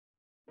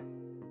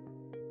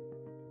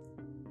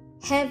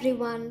Hey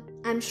everyone,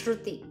 I'm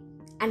Shruti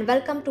and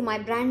welcome to my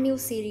brand new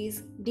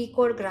series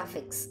Decode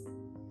Graphics.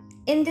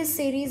 In this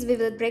series, we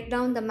will break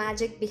down the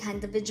magic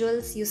behind the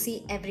visuals you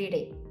see every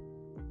day.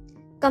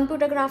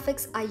 Computer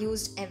graphics are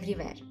used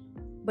everywhere.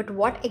 But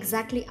what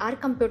exactly are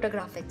computer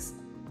graphics?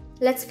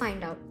 Let's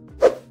find out.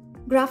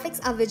 Graphics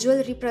are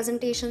visual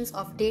representations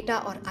of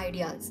data or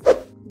ideas.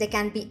 They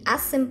can be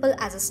as simple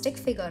as a stick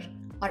figure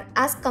or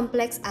as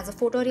complex as a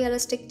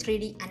photorealistic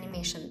 3D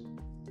animation.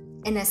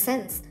 In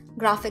essence,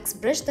 graphics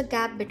bridge the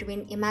gap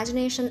between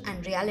imagination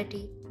and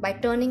reality by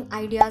turning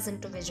ideas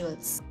into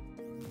visuals.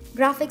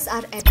 Graphics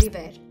are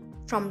everywhere,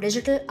 from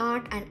digital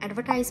art and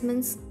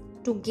advertisements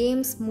to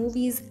games,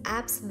 movies,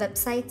 apps,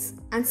 websites,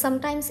 and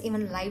sometimes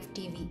even live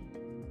TV.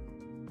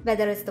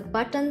 Whether it's the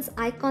buttons,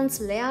 icons,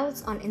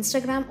 layouts on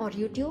Instagram or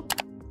YouTube,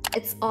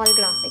 it's all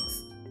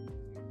graphics.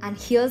 And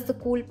here's the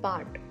cool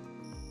part.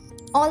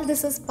 All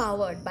this is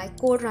powered by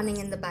code running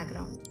in the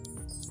background.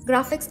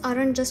 Graphics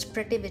aren't just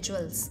pretty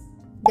visuals.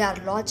 They are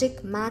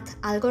logic, math,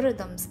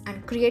 algorithms,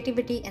 and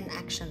creativity in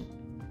action.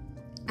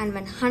 And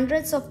when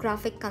hundreds of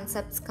graphic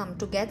concepts come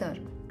together,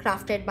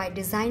 crafted by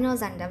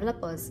designers and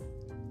developers,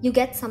 you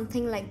get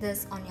something like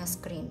this on your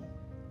screen.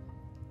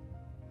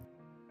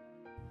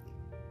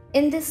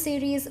 In this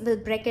series, we'll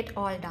break it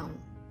all down.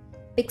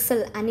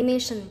 Pixel,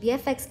 animation,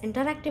 VFX,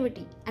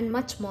 interactivity, and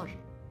much more.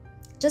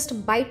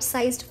 Just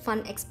bite-sized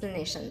fun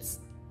explanations.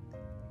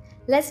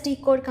 Let's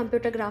decode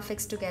computer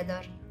graphics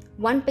together,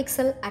 one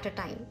pixel at a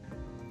time.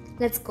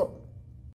 Let's go.